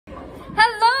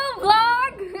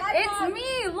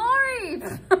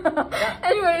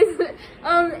Anyways,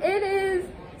 it is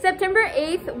September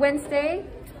 8th, Wednesday,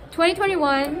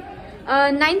 2021,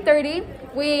 9:30.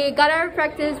 We got our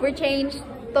practice, we're changed.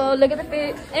 So look at the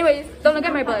fit. Anyways, don't look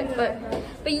at my butt, but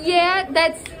yeah,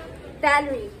 that's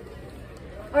Valerie.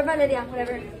 Or Valeria,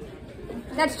 whatever.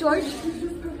 That's George.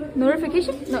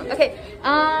 Notification? No, okay.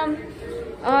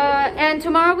 And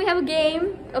tomorrow we have a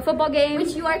game, a football game.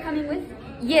 Which you are coming with?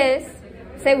 Yes.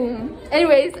 Say boom.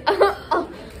 Anyways, oh,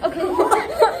 okay.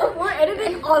 We're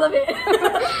editing all of it.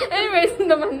 Anyways,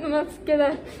 no más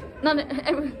queda. No,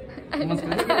 Kevin,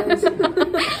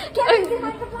 say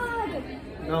hi to the vlog.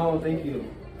 No, thank you.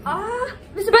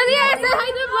 Mr. Badia, say hi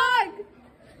to the vlog.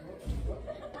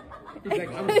 He's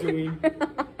like, I'm doing.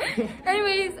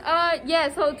 Anyways, yeah,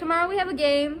 so tomorrow we have a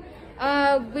game.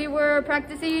 We were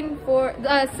practicing for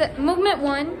movement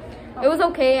 1. It was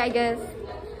okay, I guess.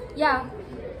 Yeah.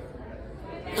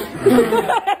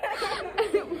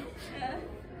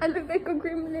 I look like a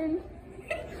gremlin.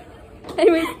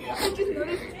 Anyways,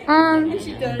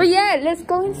 but yeah, let's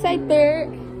go inside there.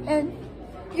 And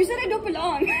you said I don't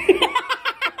belong.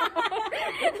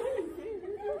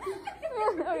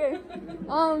 Okay.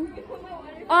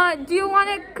 Do you want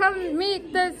to come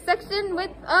meet the section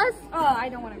with us? Oh, I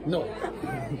don't want to. No.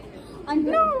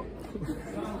 No.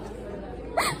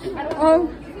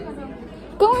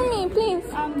 Go with me, please.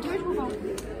 George, move on.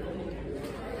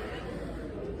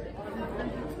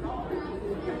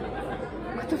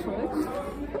 What the fuck?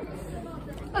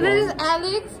 Oh, this is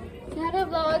Alex. He had a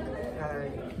vlog.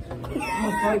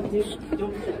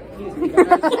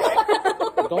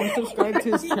 Don't subscribe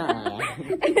to his channel.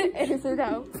 Edit it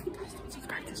out. Don't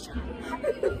subscribe to his channel.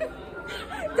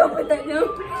 Don't put that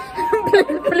note.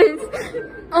 Please.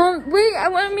 Wait, I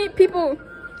want to meet people.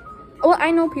 Well,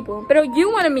 I know people, but you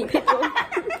want to meet people.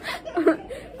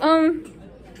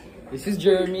 This is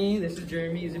Jeremy. This is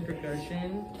Jeremy. He's in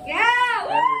percussion. Yeah!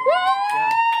 Woo!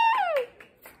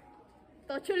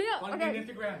 Okay.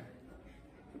 Instagram.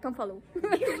 Don't follow.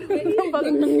 Don't follow.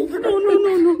 No.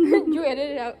 You edit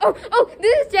it out. Oh,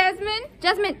 this is Jasmine.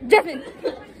 Jasmine.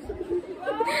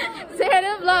 Say hi to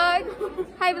the vlog.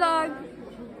 Hi, vlog.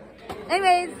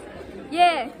 Anyways,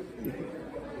 yeah.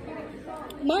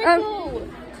 Marco!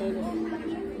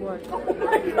 What? Oh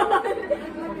my god!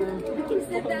 You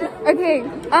said that. Okay.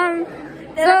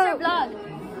 That's our vlog.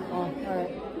 Oh,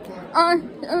 alright.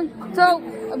 So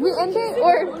we end it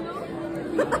or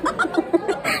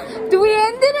do we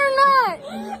end it or not?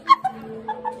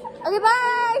 Okay,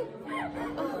 bye.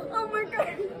 Oh my god.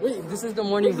 Wait, this is the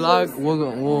morning vlog.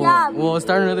 We'll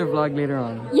start another vlog later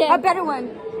on. Yeah, a better one.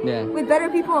 Yeah. With better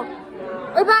people.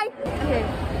 Bye. Okay.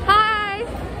 Hi.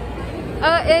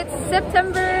 It's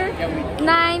September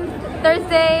 9th,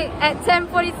 Thursday at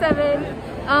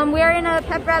 10:47. We are in a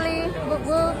pep rally.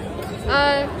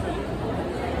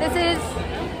 This is.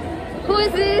 Who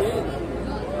is this?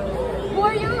 Who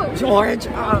are you? George.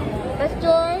 That's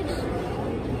George.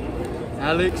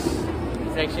 Alex,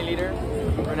 section leader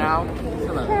for now.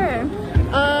 Hello. Sure.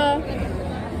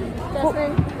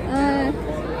 Jasmine.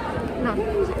 No.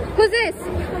 Who's this?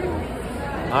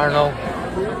 I don't know.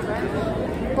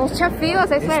 Those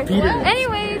chafios, I swear. Peter.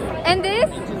 Anyways, and this?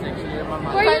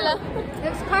 Who are you?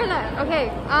 It's Carla. Okay.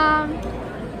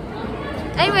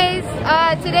 Anyways,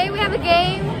 today we have a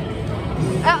game.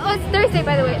 Oh, it's Thursday,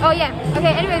 by the way. Oh, yeah.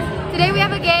 Okay, anyways, today we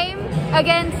have a game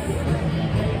against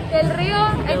El Rio,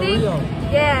 I think.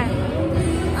 Yeah.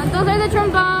 And those are the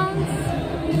trombones.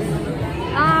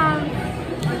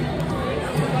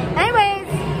 Anyways.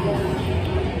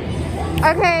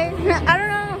 Okay. I don't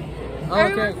know.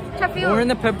 Okay. We're in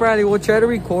the pep rally. We'll try to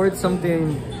record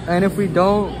something. And if we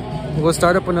don't, we'll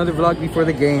start up another vlog before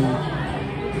the game.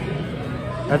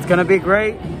 That's going to be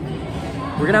great.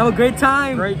 We're gonna have a great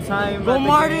time. Great time. Go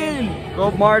Martin! Go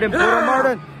Martin! Puro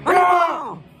Martin!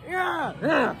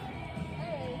 Yeah!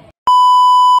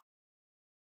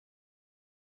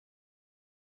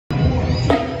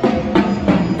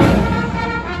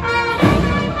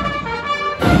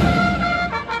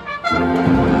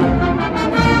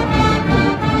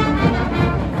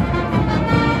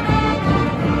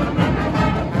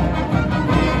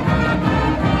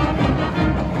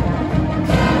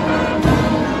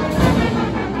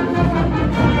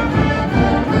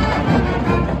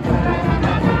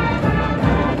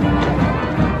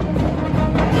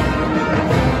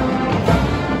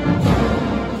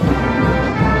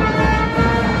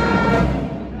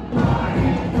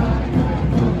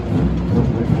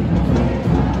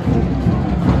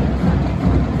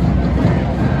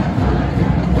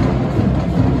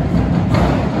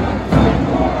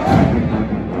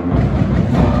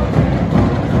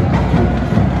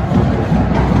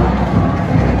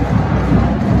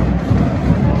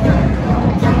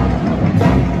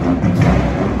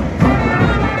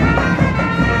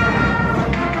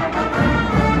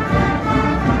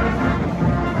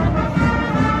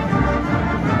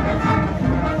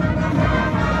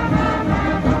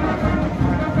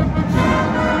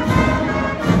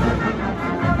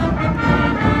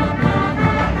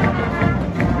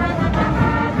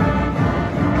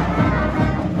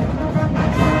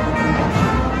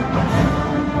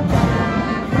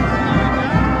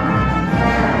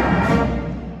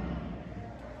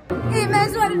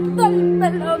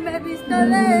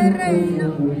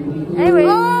 Anyway.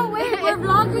 Oh wait, we're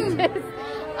vlogging.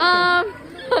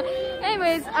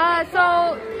 Anyways,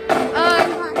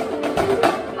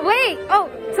 wait. Oh,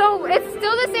 so it's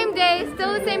still the same day,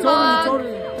 still the same vlog.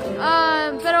 Totally.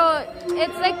 Pero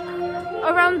it's like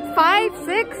around 5,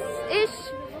 6-ish.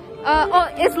 Oh,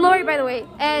 it's Lori, by the way,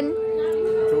 and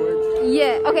George.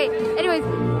 yeah. Okay. Anyways,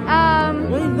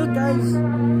 Wait, look, guys.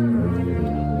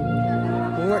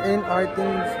 When we're in our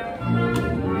things.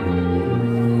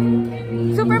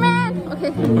 Superman.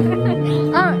 Okay.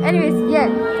 Anyways, yeah.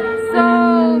 So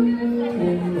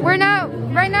right now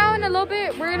in a little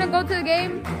bit, we're gonna go to the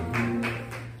game.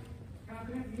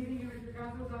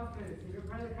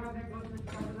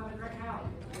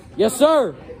 Yes,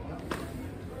 sir.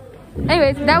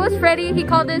 Anyways, that was Freddy. He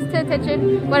called us to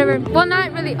attention. Whatever. Well,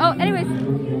 not really. Oh, anyways.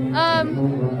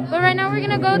 But right now we're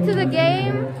gonna go to the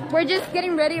game. We're just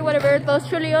getting ready. Whatever. Those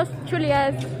chulias.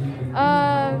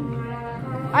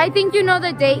 I think you know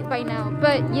the date by now.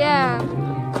 But yeah.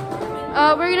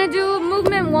 We're gonna do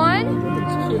movement 1.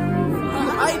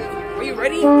 Are you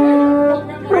ready?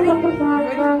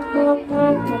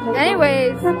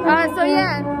 Anyways, so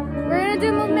yeah, we're gonna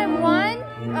do movement 1.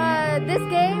 This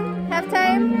game,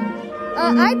 halftime.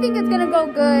 I think it's gonna go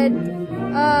good.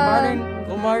 Martin,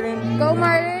 go Martin. Go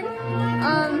Martin.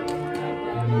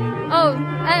 Oh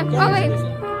wait.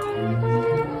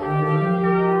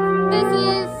 This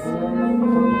is.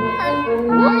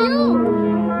 Who are you?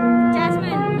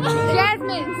 Jasmine,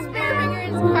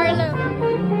 Spearfingers, Carlo,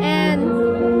 and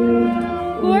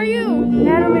who are you?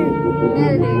 Natalie.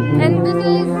 And this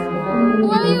is. Who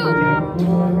are you?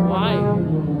 Why?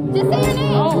 Just say your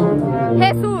name. Oh.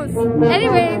 Jesus.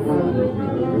 Anyways.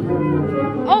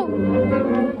 Oh.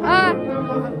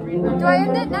 Do I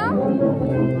end it now?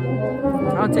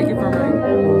 I'll take it from right.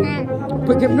 Okay.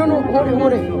 Quick, no,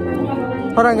 hold it.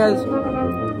 Hold on, guys.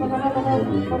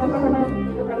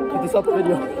 Put this up the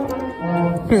video.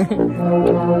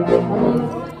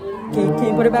 Can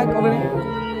you put it back over there?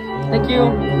 Thank you.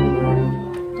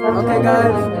 Okay,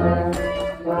 guys.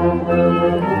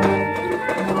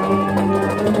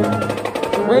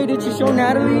 Wait, did you show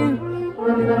Natalie?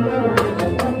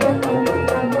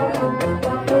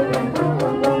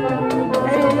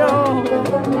 Hey, yo.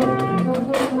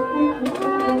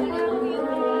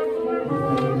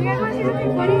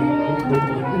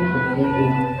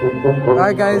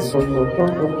 Alright, guys.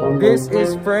 This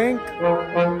is Frank.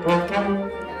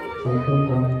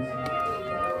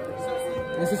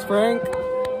 This is Frank.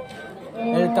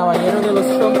 El caballero de los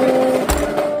trumpets.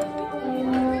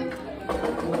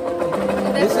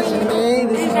 This is me.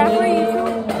 This is me.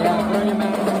 Yeah, wear your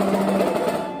mask.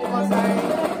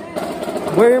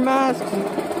 Wear your mask.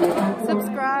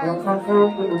 Subscribe.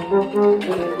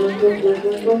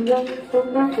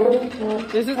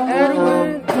 This is Edwin.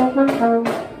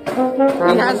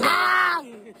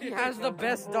 He has the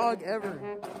best dog ever.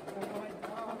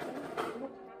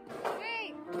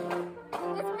 Wait.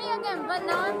 It's me again, but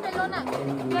now I'm Pelona.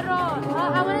 Pero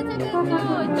I want to take it to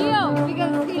Gio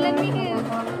because he lent me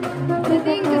the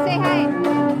thing to say hi.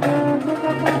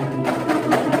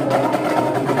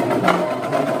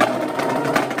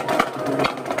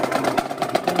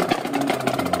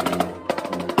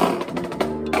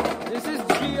 This is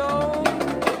Gio.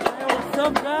 Hey, what's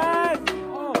up, guys?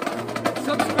 Oh,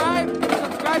 subscribe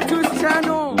to his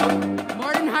channel,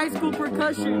 Martin High School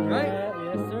Percussion, right?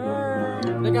 Yes, sir.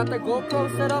 They got the GoPro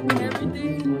set up and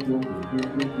everything.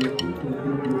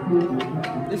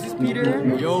 This is Peter.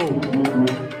 Yo.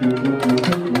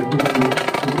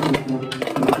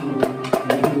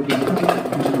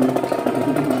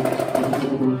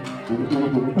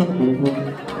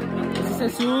 This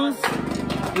is Jesus.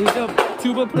 He's a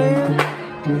tuba player.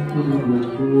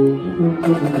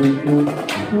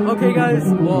 Okay, guys.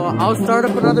 Well, I'll start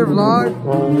up another vlog.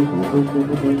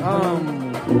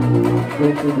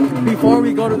 Before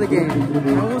we go to the game,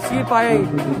 and we'll see if I,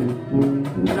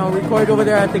 record over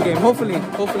there at the game. Hopefully.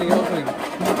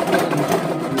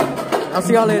 I'll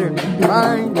see y'all later.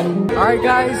 Bye. All right,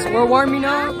 guys. We're warming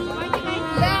up.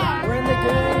 Yeah. We're in the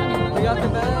game. We got the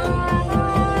band.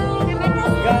 We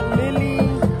got Lily,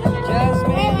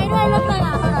 Jasmine,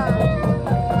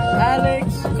 Alex,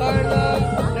 Carla,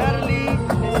 Natalie,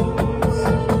 Jesus.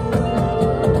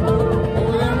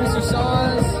 Over there, Mr.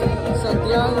 Saws,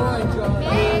 Santiago, and John.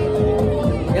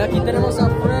 Y aquí tenemos a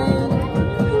Frank.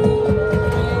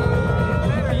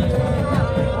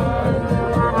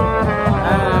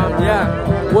 Yeah,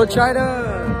 we'll try to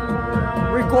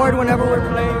record whenever we're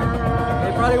playing.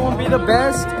 It probably won't be the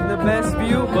best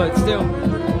view, but still.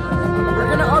 We're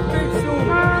gonna upgrade soon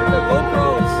with the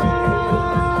GoPros.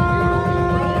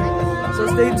 So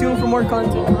Stay tuned for more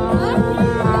content.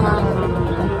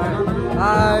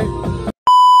 Bye.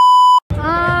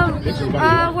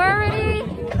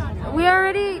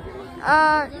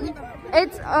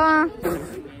 It's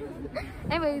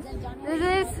anyways, this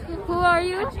is, who are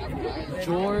you?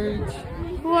 George.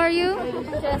 Who are you?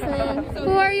 Jasmine.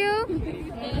 Who are you?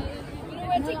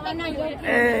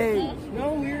 Hey.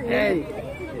 Hey.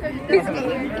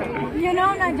 You know,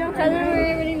 I'm not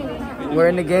joking. We're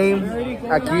in the game.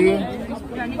 Aquí.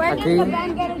 Where Aquí. did the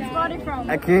band get it started from?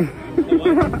 Aquí.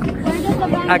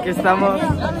 Aquí estamos.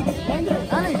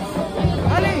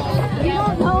 You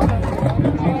don't know?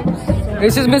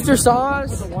 This is Mr.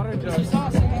 Sauce. Say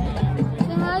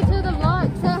hi to the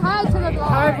vlog. Say hi to the vlog.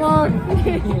 Hi, vlog.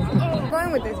 I'm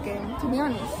going with this game, to be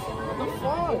honest.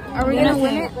 Are we gonna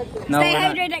win it? No, Stay we're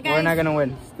not, hydrated, guys. we're not gonna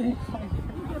win.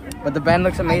 But the band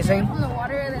looks amazing.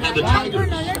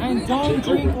 And don't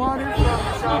drink water from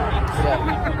the shower.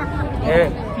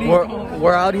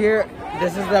 We're out here.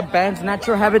 This is the band's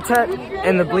natural habitat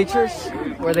in the bleachers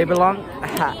where they belong.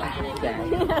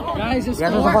 Guys, the You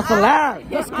guys are supposed to laugh.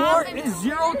 score is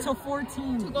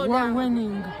 0-14. We're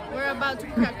winning. We're about to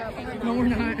crack up. No, we're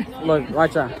not. Look,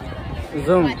 watch out.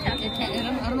 Zoom. I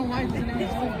don't know why.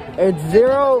 It's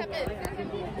 0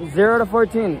 to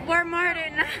 14. We're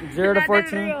Martin. 0 to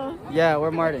 14. Yeah, we're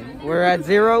Martin. We're at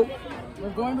 0. We're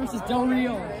going versus Del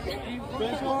Rio.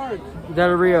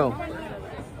 Del Rio.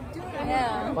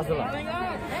 Yeah.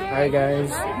 Alright,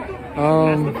 guys.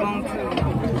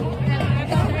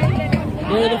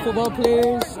 Here are the football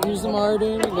players. Here's the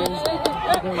Martin.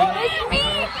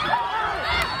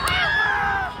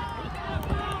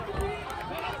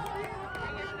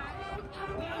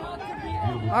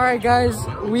 Alright, guys.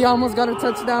 We almost got a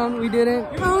touchdown. We didn't.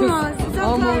 Almost.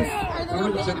 Almost.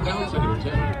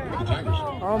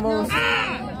 Almost.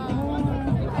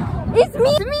 It's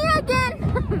me again.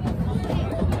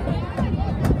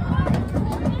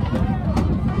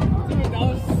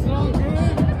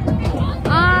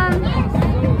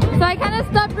 So I kind of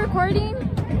stopped recording,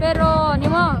 pero ni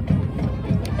modo.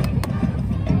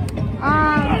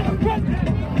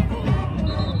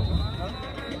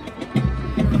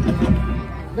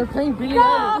 They're playing Billy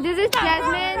Idol. This is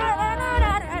Jasmine.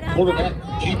 Quarterback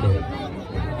keeper.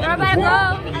 We're about to go.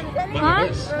 Huh?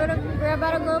 We're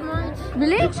about to go march.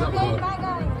 Really? Picks up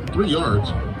 3 yards.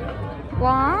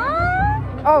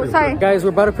 What? Oh, sorry. Guys, we're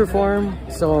about to perform,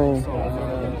 so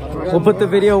we'll put the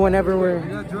video whenever we're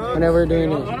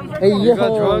doing it. Hey, yo.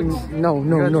 got drugs? No.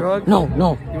 You got drugs? No.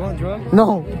 You want drugs?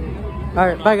 No.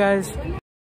 Alright, bye guys.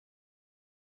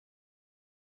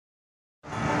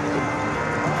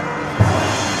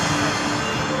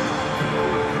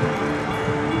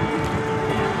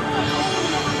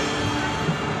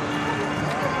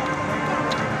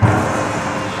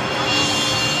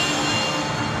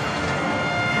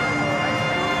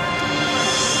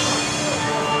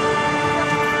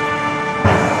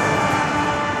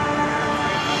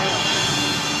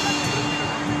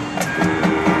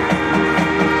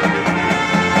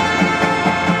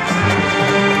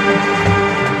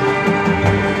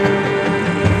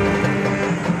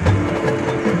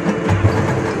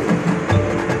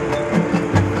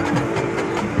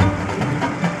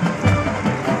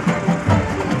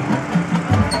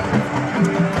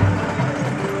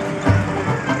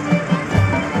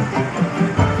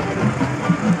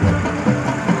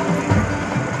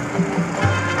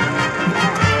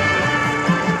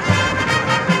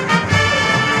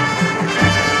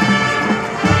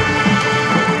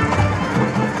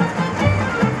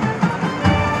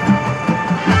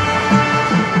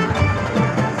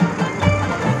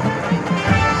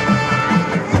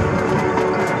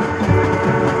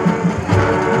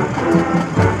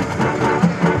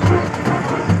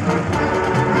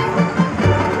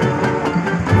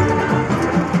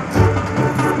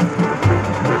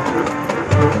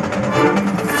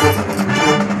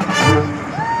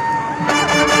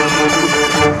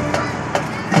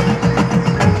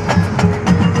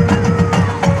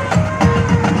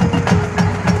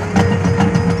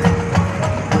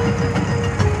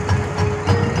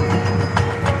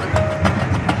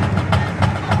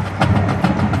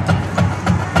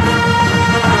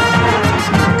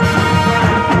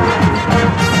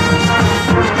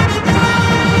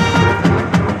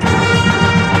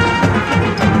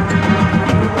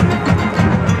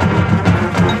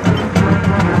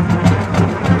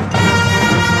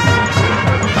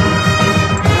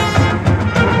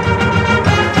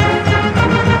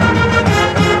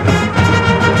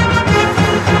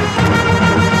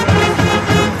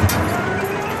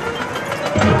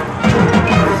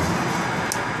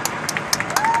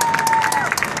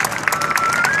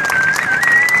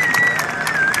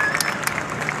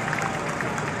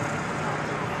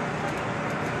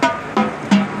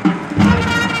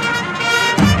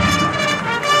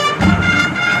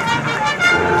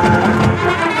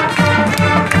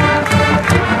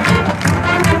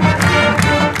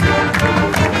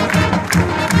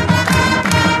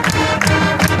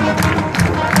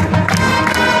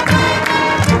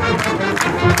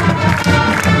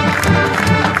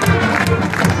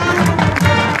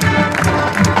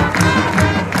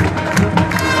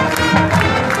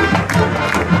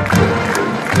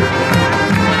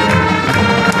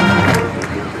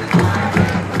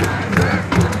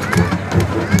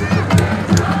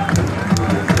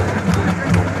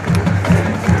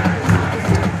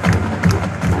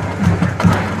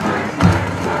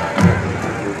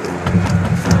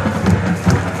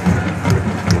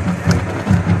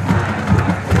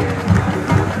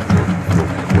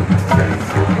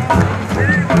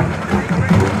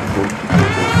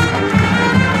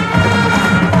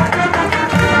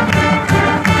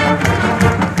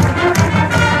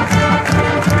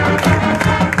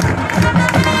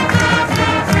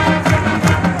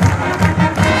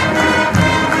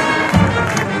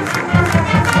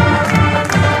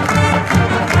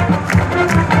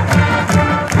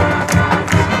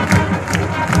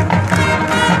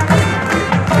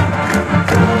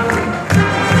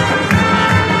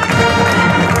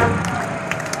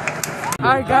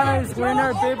 guys, we're in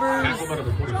our bibbers.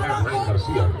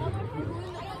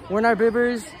 We're in our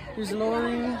bibbers. Here's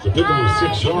Lori. So pick them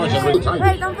 6 yards and ready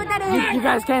Wait, don't put that in. You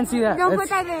guys can't see that. Don't put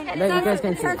that in. You guys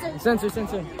can't see it. Censor.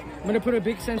 I'm gonna put a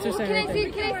big censor sign right there.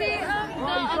 Can I see the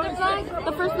other vlog?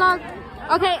 The first vlog?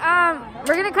 Okay,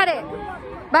 we're gonna cut it.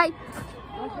 Bye.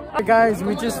 Hey guys,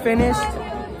 we just finished.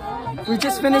 We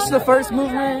just finished the first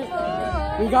movement.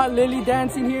 We got Lily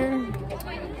dancing here.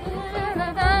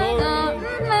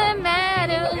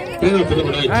 And for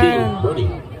number 19,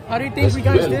 Bernie. How do you think we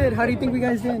guys did? How do you think we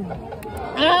guys did?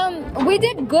 We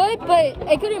did good, but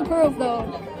it could improve though.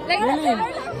 Like,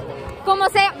 como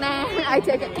sea, man, I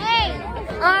take it. Hey,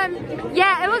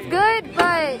 yeah, it was good,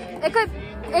 but it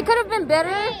could have been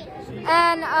better,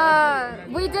 and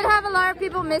we did have a lot of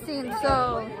people missing,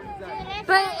 so,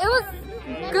 but it was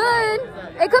good.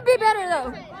 It could be better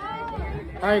though.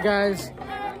 All right, guys.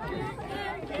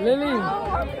 Lily.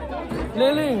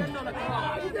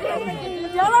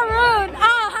 Y'all are rude.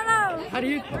 Oh, hello. How do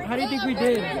you think we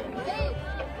did?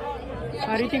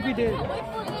 How do you think we did?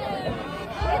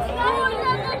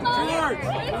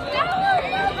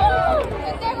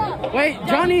 Wait,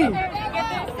 Johnny.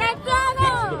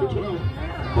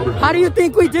 How do you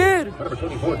think we did? Number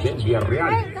 24, James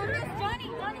Villarreal.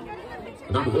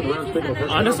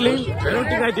 Honestly, I don't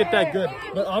think I did that good.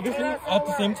 But obviously, at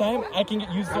the same time, I can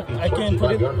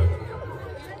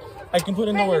put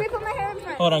in the work.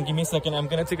 Hold on, give me a second. I'm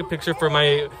gonna take a picture for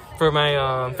my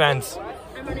fans.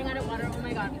 I'm running out of water. Oh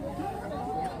my god.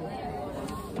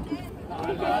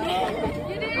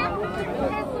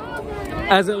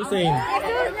 As I was saying, I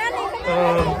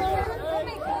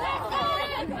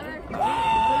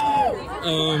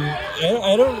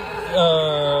don't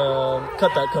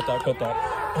cut that.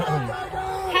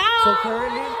 So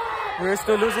currently, we're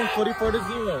still losing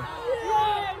 44-0.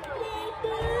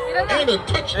 And a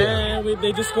touchdown. And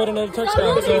they just scored another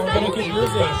touchdown, so we're gonna keep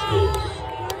losing.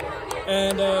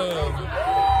 And I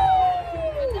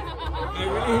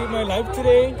really hate my life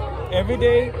today. Every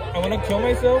day, I want to kill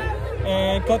myself.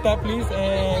 And cut that, please.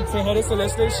 And say hi to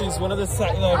Celeste. She's one of the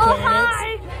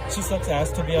clarinets. She sucks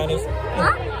ass, to be honest.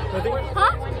 And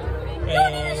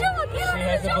she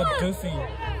has a Badusi.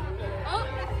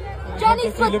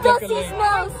 Johnny's Badusi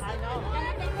smells.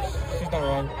 She's not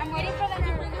wrong. I'm waiting for the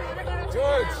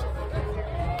George!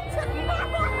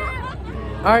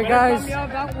 All right, guys.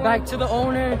 Back to the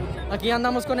owner. Aquí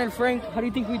andamos con el Frank. How do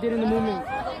you think we did in the movement?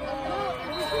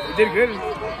 We did good.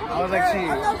 I was actually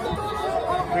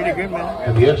pretty good, man.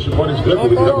 And the extra point is good, but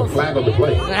we do have a flag on the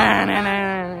play.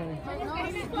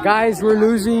 Guys, we're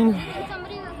losing. By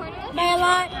a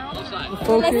lot.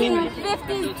 Focus.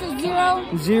 50 to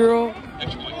 0. 0.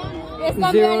 It's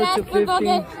not their 0 last to football 50.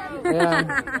 game.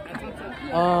 Yeah.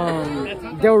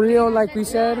 Del Rio, like we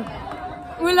said.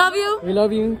 We love you. We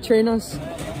love you. Train us,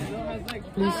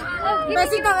 please.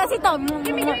 Besito.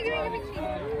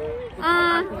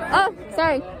 Oh,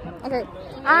 sorry. Okay.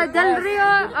 Del Rio,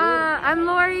 I'm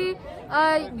Lori.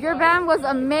 Your band was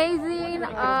amazing.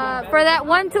 For that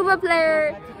one tuba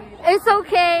player, it's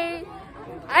okay.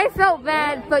 I felt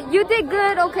bad, but you did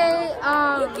good, okay?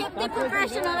 You kept it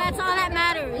professional, that's all that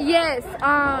matters. Yes,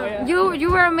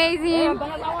 you were amazing.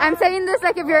 I'm saying this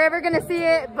like if you're ever gonna see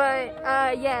it, but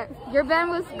yeah, your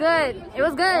band was good. It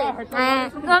was good.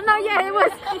 No, yeah, it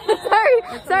was.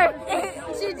 sorry.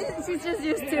 She's just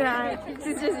used to that.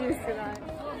 She's just used to that.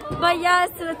 But yes,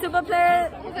 to the tuba player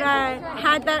that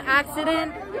had that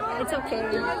accident, it's okay.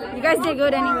 You guys did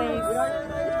good anyways.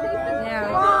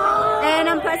 Yeah. And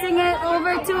I'm passing it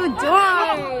over to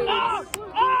George.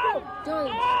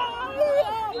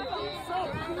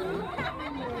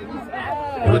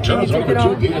 Returns over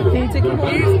to Gator. Can you take it home?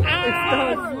 He's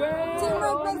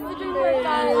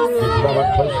brought up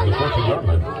close to the 14-yard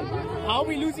line. How are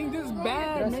we losing this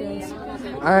bad, man?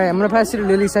 All right, I'm gonna pass it to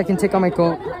Lily so I can take on my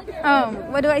coat.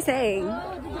 What do I say? Say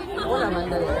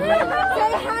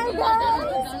hi, guys.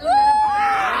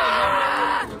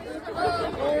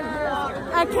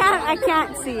 I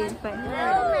can't see, but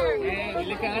Hey,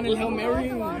 look at Hail Mary.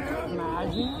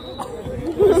 Imagine.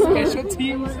 Special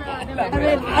teams. ¿A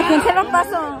quién se lo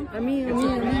paso? A me.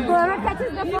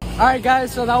 All right,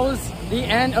 guys, so that was the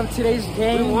end of today's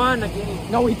game. We won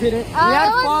again. No, we didn't. We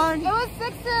had fun. It was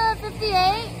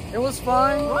 6-58. It was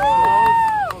fun.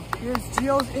 Here's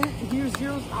Gio's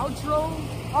outro.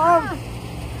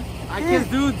 I kiss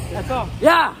dudes. That's all.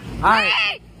 Yeah. All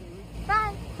right.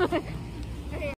 Bye.